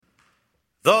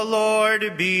The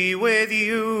Lord be with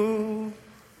you.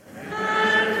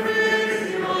 And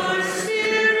with your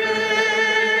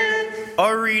spirit.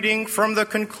 A reading from the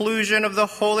conclusion of the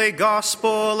Holy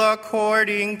Gospel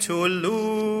according to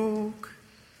Luke.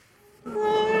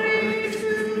 Glory to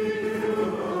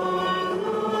you, O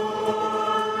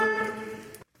Lord.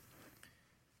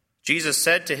 Jesus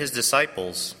said to his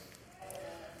disciples,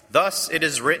 "Thus it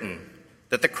is written,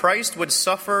 that the Christ would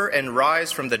suffer and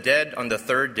rise from the dead on the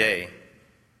third day,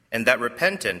 and that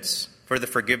repentance for the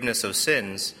forgiveness of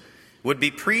sins would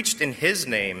be preached in his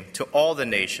name to all the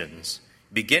nations,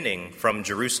 beginning from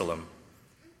Jerusalem.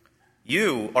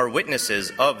 You are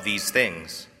witnesses of these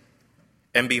things.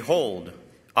 And behold,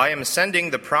 I am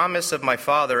sending the promise of my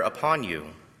Father upon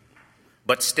you.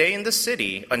 But stay in the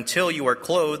city until you are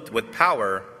clothed with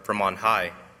power from on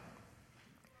high."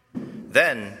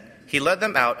 Then he led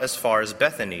them out as far as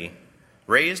Bethany,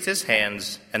 raised his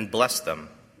hands, and blessed them.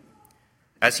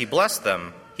 As he blessed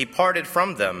them, he parted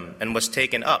from them and was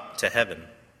taken up to heaven.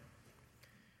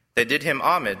 They did him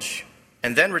homage,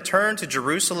 and then returned to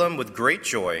Jerusalem with great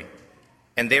joy,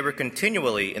 and they were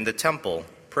continually in the temple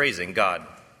praising God.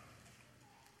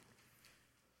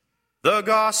 The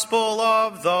Gospel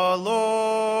of the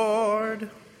Lord.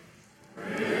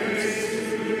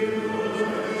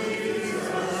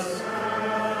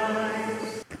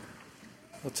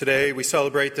 Well, today we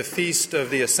celebrate the Feast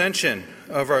of the Ascension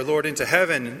of our Lord into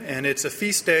heaven, and it's a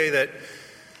feast day that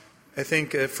I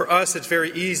think for us it's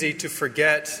very easy to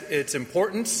forget its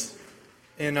importance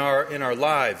in our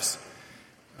lives.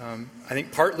 I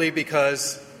think partly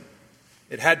because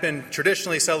it had been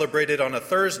traditionally celebrated on a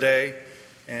Thursday,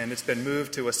 and it's been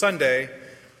moved to a Sunday.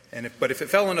 But if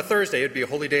it fell on a Thursday, it would be a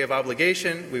holy day of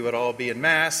obligation. We would all be in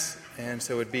Mass, and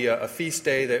so it would be a feast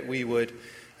day that we would,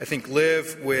 I think,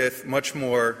 live with much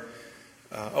more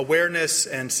awareness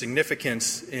and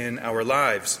significance in our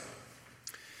lives.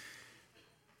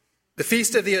 The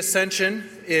Feast of the Ascension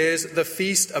is the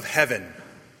feast of heaven,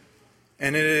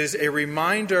 and it is a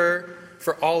reminder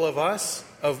for all of us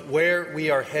of where we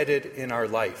are headed in our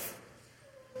life.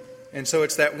 And so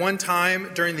it's that one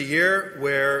time during the year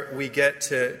where we get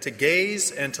to gaze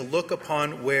and to look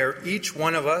upon where each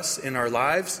one of us in our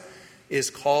lives is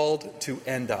called to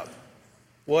end up.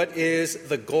 What is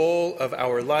the goal of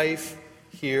our life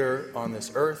here on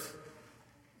this earth?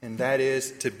 And that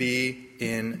is to be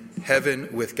in heaven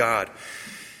with God.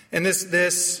 And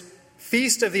this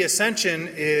Feast of the Ascension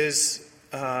is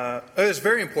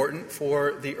very important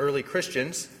for the early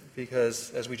Christians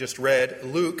because, as we just read,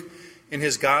 Luke in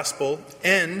his Gospel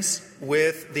ends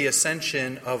with the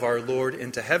ascension of our Lord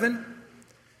into heaven.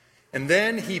 And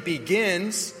then he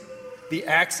begins the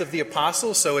Acts of the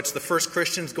Apostles. So it's the first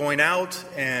Christians going out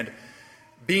and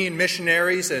being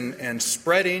missionaries and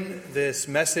spreading this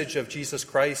message of Jesus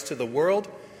Christ to the world.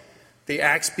 The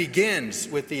Acts begins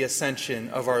with the ascension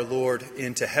of our Lord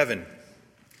into heaven.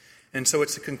 And so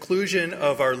it's the conclusion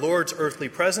of our Lord's earthly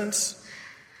presence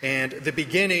and the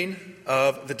beginning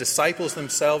of the disciples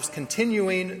themselves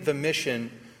continuing the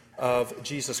mission of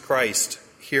Jesus Christ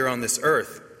here on this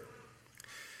earth.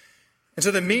 And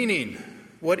so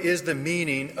what is the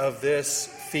meaning of this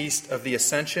Feast of the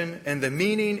Ascension? And the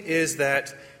meaning is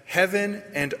that heaven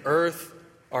and earth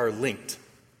are linked.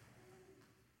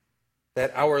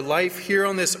 That our life here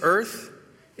on this earth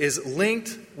is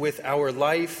linked with our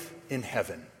life in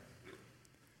heaven.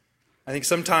 I think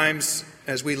sometimes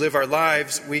as we live our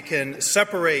lives, we can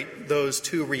separate those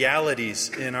two realities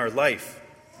in our life.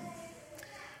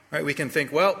 Right? We can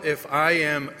think, well, if I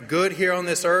am good here on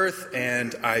this earth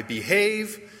and I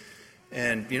behave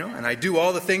and I do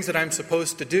all the things that I'm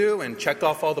supposed to do and check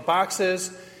off all the boxes,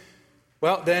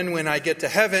 well, then when I get to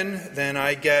heaven, then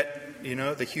I get,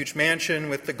 the huge mansion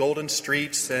with the golden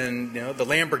streets and, the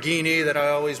Lamborghini that I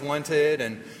always wanted.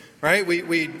 And, right,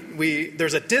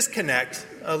 there's a disconnect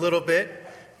a little bit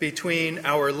between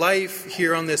our life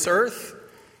here on this earth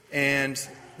and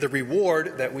the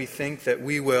reward that we think that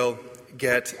we will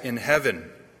get in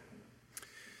heaven.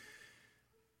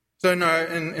 So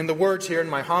in the words here in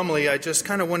my homily, I just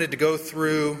kind of wanted to go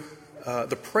through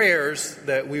the prayers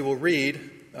that we will read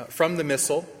from the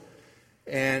Missal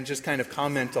and just kind of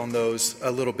comment on those a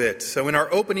little bit. So in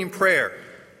our opening prayer,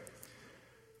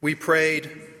 we prayed,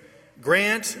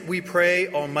 "Grant, we pray,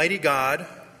 Almighty God,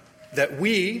 that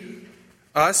we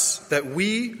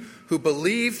who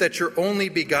believe that your only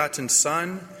begotten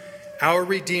Son, our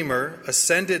Redeemer,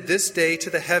 ascended this day to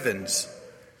the heavens,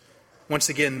 once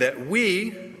again, that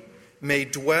we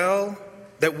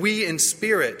in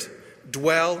spirit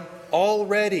dwell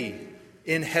already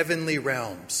in heavenly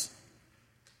realms.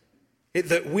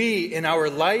 That we in our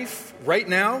life right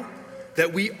now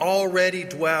that we already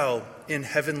dwell in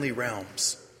heavenly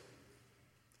realms.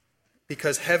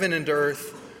 Because heaven and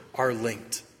earth are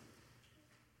linked.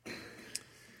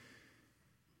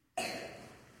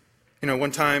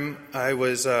 One time I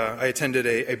attended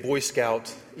a Boy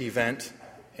Scout event,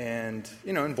 and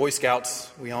in Boy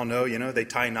Scouts we all know they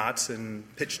tie knots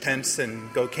and pitch tents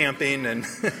and go camping and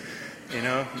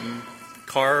and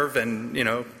carve and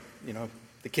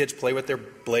the kids play with their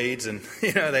blades and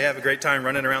they have a great time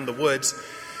running around the woods,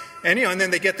 and and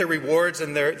then they get their rewards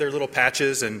and their little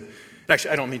patches. And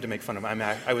actually, I don't mean to make fun of them.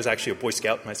 I was actually a Boy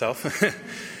Scout myself.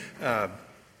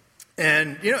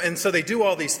 And so they do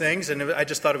all these things, and I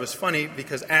just thought it was funny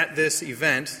because at this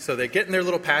event, so they're getting their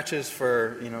little patches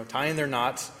for, tying their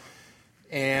knots,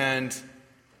 and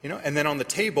then on the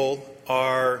table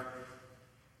are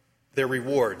their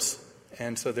rewards.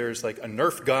 And so there's like a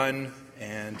Nerf gun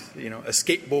and, a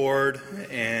skateboard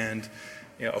and,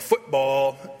 a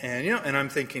football, and I'm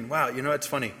thinking, wow, it's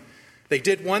funny. They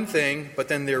did one thing, but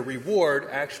then their reward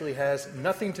actually has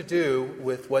nothing to do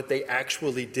with what they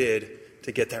actually did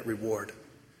to get that reward.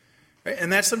 Right?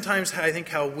 And that's sometimes, I think,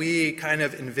 how we kind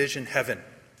of envision heaven.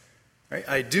 Right?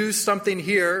 I do something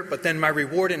here, but then my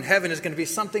reward in heaven is going to be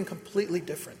something completely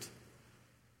different.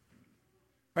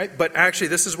 Right? But actually,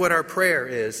 this is what our prayer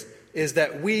is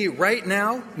that we right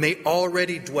now may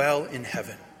already dwell in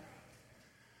heaven.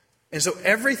 And so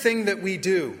everything that we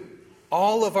do,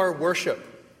 all of our worship,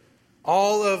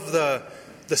 all of the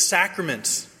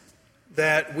sacraments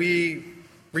that we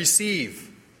receive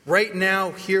right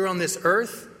now here on this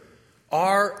earth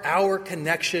are our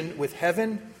connection with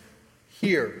heaven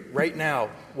here, right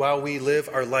now, while we live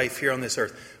our life here on this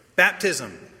earth.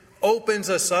 Baptism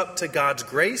opens us up to God's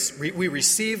grace. We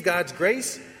receive God's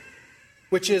grace,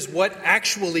 which is what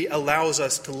actually allows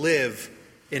us to live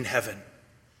in heaven.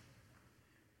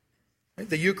 Right?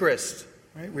 The Eucharist,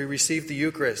 right? We receive the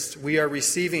Eucharist. We are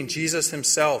receiving Jesus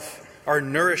himself, our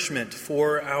nourishment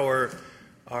for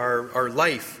our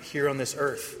life here on this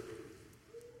earth.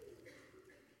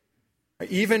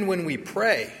 Even when we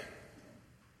pray,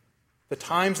 the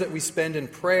times that we spend in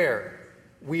prayer,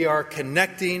 we are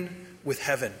connecting with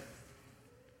heaven.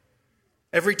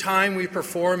 Every time we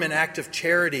perform an act of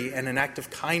charity and an act of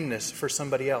kindness for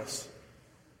somebody else,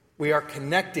 we are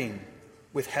connecting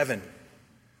with heaven.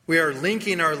 We are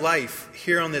linking our life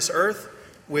here on this earth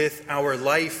with our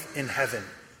life in heaven.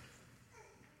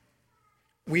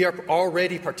 We are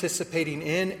already participating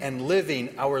in and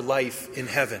living our life in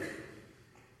heaven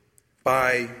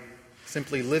by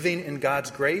simply living in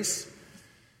God's grace.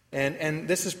 And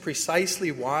this is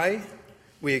precisely why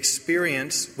we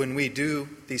experience, when we do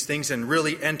these things and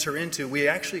really enter into, we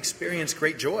actually experience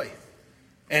great joy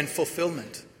and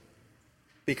fulfillment.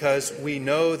 Because we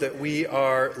know that we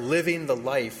are living the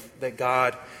life that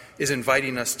God is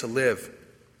inviting us to live.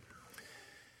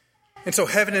 And so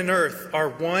heaven and earth are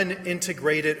one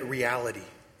integrated reality.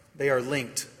 They are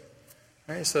linked.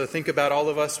 Right? So think about all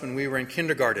of us when we were in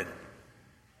kindergarten.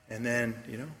 And then,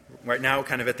 right now,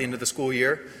 kind of at the end of the school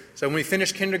year. So when we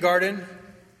finish kindergarten,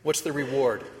 what's the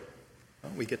reward?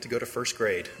 Well, we get to go to first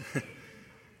grade.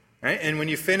 Right? And when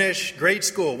you finish grade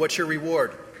school, what's your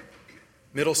reward?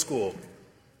 Middle school.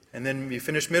 And then when you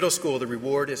finish middle school, the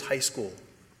reward is high school.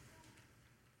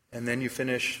 And then you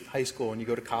finish high school and you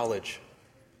go to college.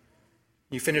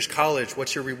 You finish college,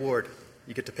 what's your reward?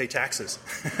 You get to pay taxes.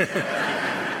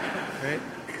 Right?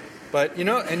 But,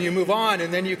 and you move on,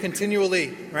 and then you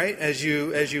continually, right, as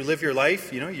you live your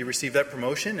life, you receive that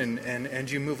promotion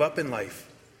and you move up in life.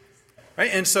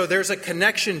 Right? And so there's a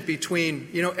connection between,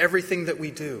 everything that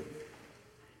we do.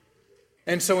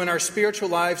 And so in our spiritual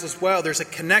lives as well, there's a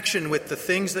connection with the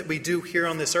things that we do here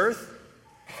on this earth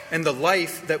and the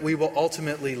life that we will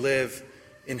ultimately live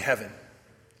in heaven.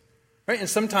 Right? And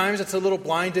sometimes it's a little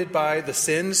blinded by the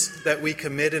sins that we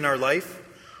commit in our life.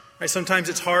 Right? Sometimes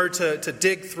it's hard to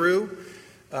dig through,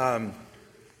 the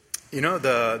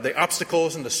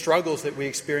obstacles and the struggles that we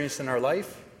experience in our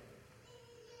life.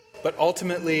 But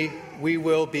ultimately, we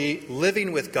will be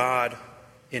living with God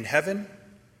in heaven,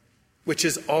 which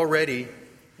is already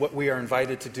what we are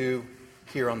invited to do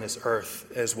here on this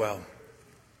earth as well.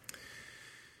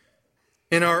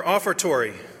 In our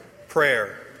offertory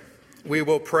prayer, we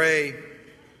will pray,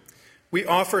 "We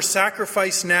offer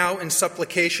sacrifice now in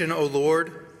supplication, O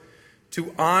Lord,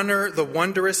 to honor the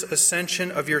wondrous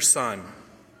ascension of your Son.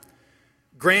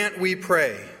 Grant, we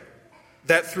pray,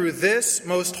 that through this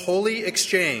most holy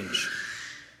exchange,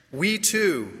 we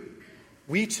too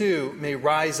may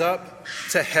rise up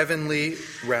to heavenly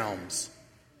realms."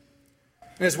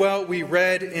 And as well, we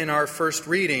read in our first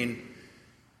reading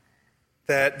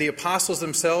that the apostles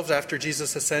themselves, after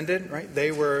Jesus ascended, right,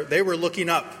 they were looking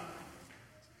up.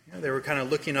 You know, they were kind of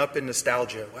looking up in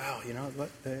nostalgia. Wow,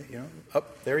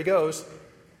 up there he goes.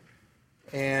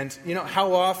 And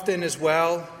how often as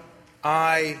well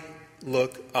I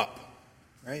look up,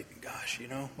 right? Gosh,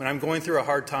 when I'm going through a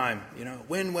hard time,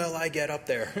 when will I get up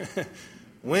there?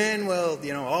 When will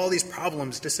all these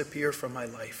problems disappear from my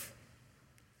life?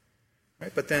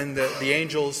 Right? But then the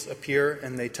angels appear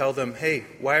and they tell them, hey,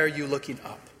 why are you looking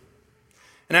up?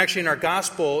 And actually in our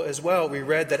gospel as well, we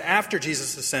read that after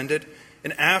Jesus ascended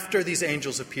and after these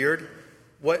angels appeared,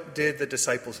 what did the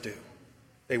disciples do?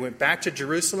 They went back to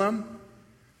Jerusalem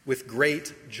with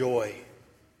great joy.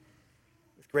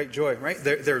 With great joy, right?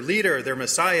 Their leader, their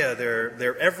Messiah,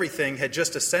 their everything had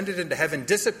just ascended into heaven,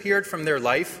 disappeared from their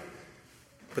life.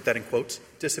 Put that in quotes.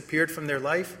 Disappeared from their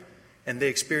life. And they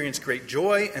experience great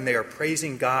joy, and they are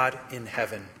praising God in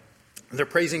heaven. They're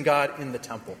praising God in the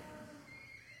temple.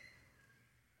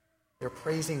 They're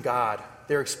praising God.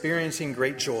 They're experiencing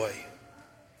great joy.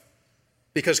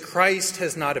 Because Christ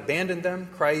has not abandoned them.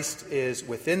 Christ is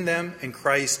within them, and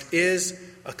Christ is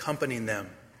accompanying them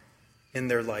in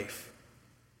their life.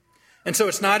 And so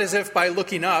it's not as if by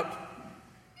looking up,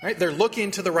 right, they're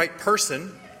looking to the right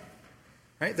person,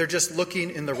 right? They're just looking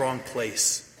in the wrong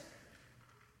place.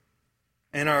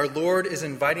 And our Lord is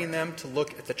inviting them to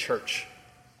look at the church.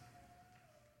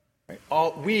 Right?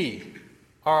 We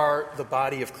are the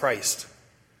body of Christ.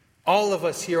 All of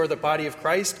us here are the body of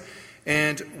Christ,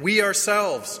 and we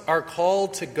ourselves are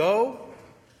called to go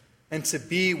and to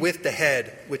be with the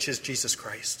head, which is Jesus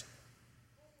Christ.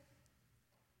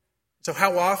 So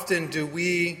how often do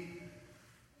we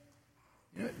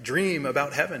dream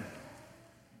about heaven?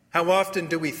 How often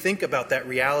do we think about that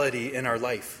reality in our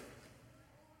life?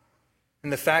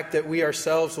 And the fact that we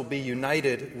ourselves will be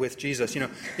united with Jesus.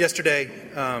 Yesterday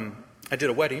I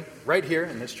did a wedding right here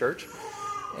in this church.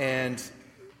 And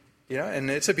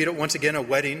it's a beautiful, once again, a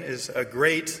wedding is a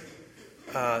great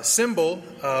symbol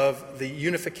of the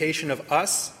unification of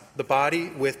us, the body,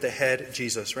 with the head,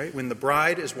 Jesus, right? When the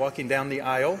bride is walking down the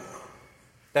aisle,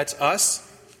 that's us,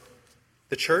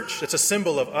 the church. It's a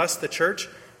symbol of us, the church,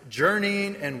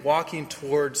 journeying and walking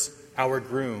towards our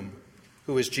groom,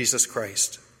 who is Jesus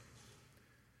Christ.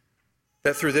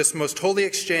 That through this most holy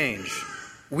exchange,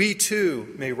 we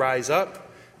too may rise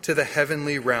up to the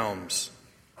heavenly realms.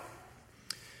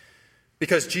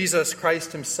 Because Jesus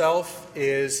Christ himself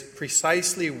is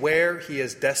precisely where he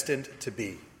is destined to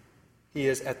be. He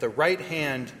is at the right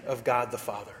hand of God the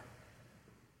Father.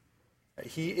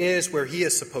 He is where he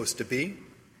is supposed to be,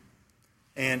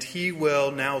 and he will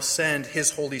now send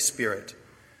his Holy Spirit.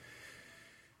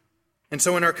 And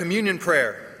so in our communion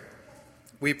prayer,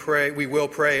 we will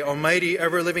pray, Almighty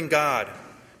ever-living God,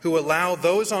 who allow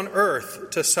those on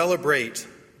earth to celebrate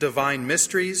divine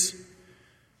mysteries,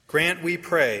 grant, we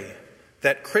pray,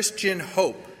 that Christian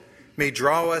hope may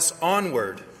draw us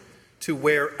onward to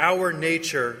where our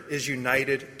nature is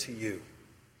united to you.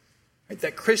 Right?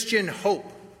 That Christian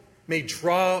hope may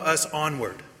draw us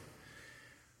onward.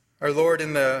 Our Lord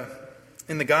in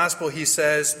the gospel, he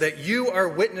says that you are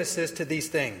witnesses to these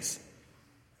things.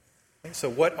 So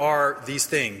what are these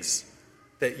things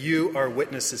that you are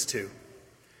witnesses to?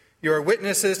 You are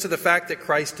witnesses to the fact that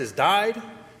Christ has died.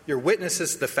 You're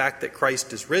witnesses to the fact that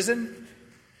Christ is risen.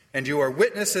 And you are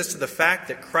witnesses to the fact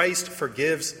that Christ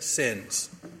forgives sins.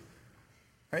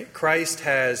 Right? Christ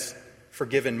has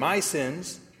forgiven my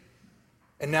sins.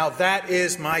 And now that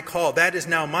is my call. That is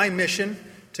now my mission,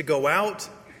 to go out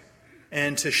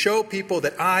and to show people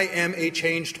that I am a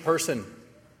changed person,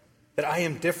 that I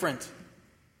am different,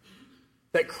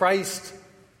 that Christ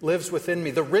lives within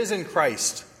me. The risen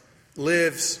Christ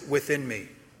lives within me.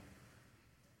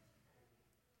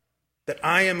 That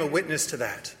I am a witness to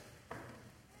that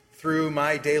through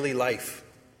my daily life.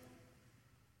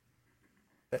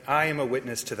 That I am a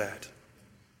witness to that.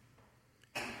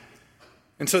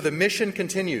 And so the mission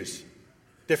continues.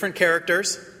 Different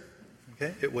characters.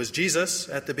 Okay? It was Jesus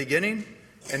at the beginning,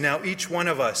 and now each one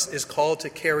of us is called to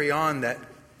carry on that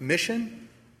mission.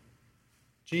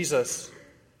 Jesus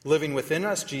living within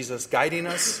us, Jesus guiding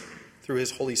us through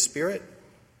his Holy Spirit.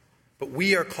 But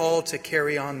we are called to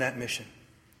carry on that mission.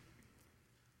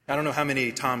 I don't know how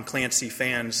many Tom Clancy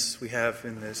fans we have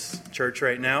in this church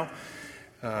right now.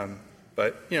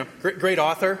 But, great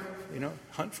author,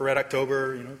 Hunt for Red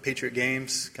October, Patriot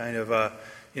Games, kind of,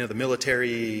 the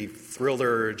military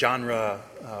thriller genre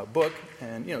book,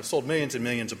 and, sold millions and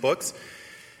millions of books.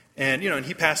 And, and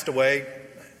he passed away,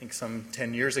 I think, some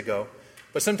 10 years ago.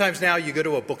 But sometimes now you go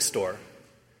to a bookstore,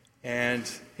 and,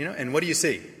 and what do you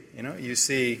see? You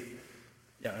see,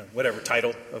 whatever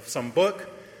title of some book,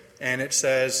 and it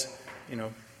says,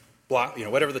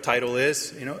 whatever the title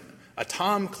is, a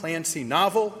Tom Clancy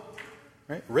novel,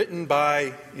 right, written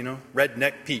by,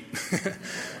 Redneck Pete,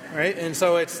 right? And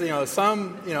so it's,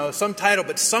 some title,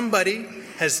 but somebody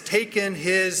has taken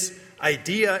his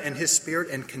idea and his spirit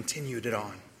and continued it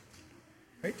on,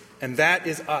 right? And that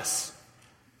is us.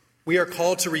 We are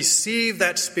called to receive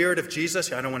that Spirit of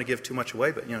Jesus. I don't want to give too much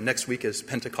away, but next week is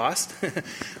Pentecost,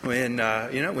 when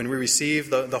we receive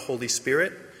the Holy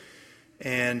Spirit,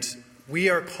 and we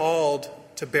are called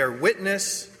to bear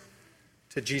witness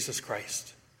to Jesus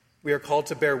Christ. We are called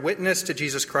to bear witness to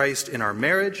Jesus Christ in our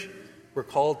marriage. We're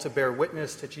called to bear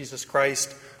witness to Jesus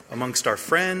Christ amongst our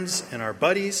friends and our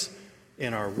buddies,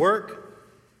 in our work.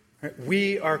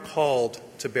 We are called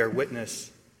to bear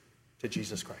witness to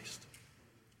Jesus Christ.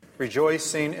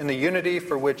 Rejoicing in the unity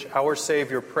for which our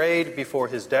Savior prayed before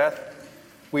his death,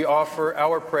 we offer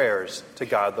our prayers to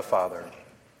God the Father.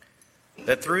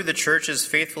 That through the Church's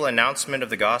faithful announcement of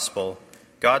the gospel,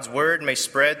 God's word may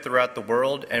spread throughout the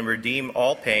world and redeem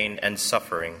all pain and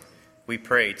suffering, we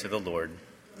pray to the Lord.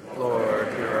 Lord,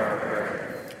 hear our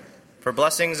prayer. For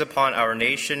blessings upon our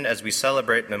nation as we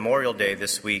celebrate Memorial Day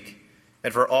this week,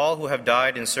 and for all who have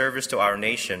died in service to our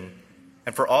nation,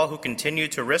 and for all who continue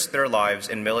to risk their lives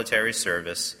in military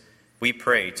service, we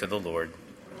pray to the Lord.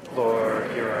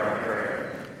 Lord, hear our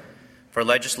prayer. For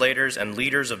legislators and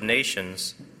leaders of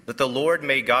nations, that the Lord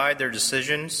may guide their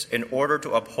decisions in order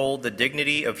to uphold the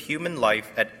dignity of human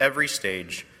life at every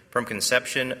stage, from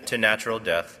conception to natural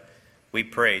death, we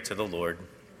pray to the Lord.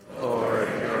 Lord,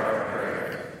 hear our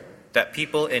prayer. That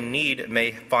people in need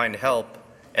may find help,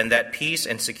 and that peace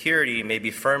and security may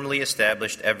be firmly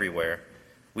established everywhere,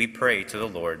 we pray to the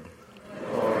Lord.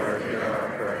 Lord, hear our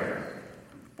prayer.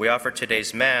 We offer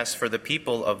today's Mass for the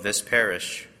people of this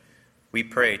parish. We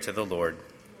pray to the Lord.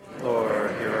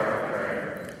 Lord, hear our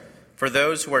prayer. For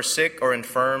those who are sick or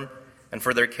infirm, and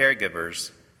for their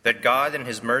caregivers, that God in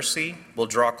his mercy will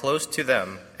draw close to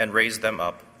them and raise them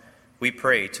up, we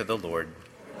pray to the Lord.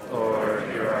 Lord,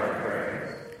 hear our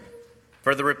prayer.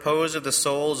 For the repose of the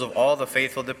souls of all the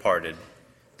faithful departed,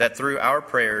 that through our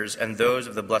prayers and those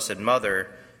of the Blessed Mother,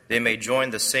 they may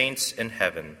join the saints in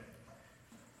heaven.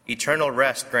 Eternal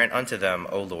rest grant unto them,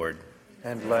 O Lord.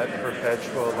 And let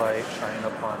perpetual light shine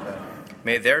upon them.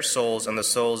 May their souls and the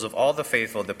souls of all the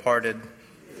faithful departed,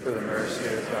 through the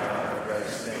mercy of God,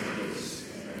 rest in peace.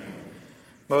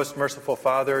 Most merciful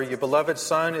Father, your beloved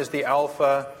Son is the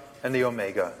Alpha and the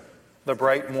Omega, the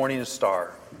bright morning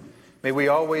star. May we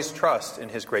always trust in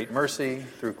his great mercy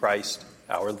through Christ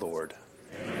our Lord.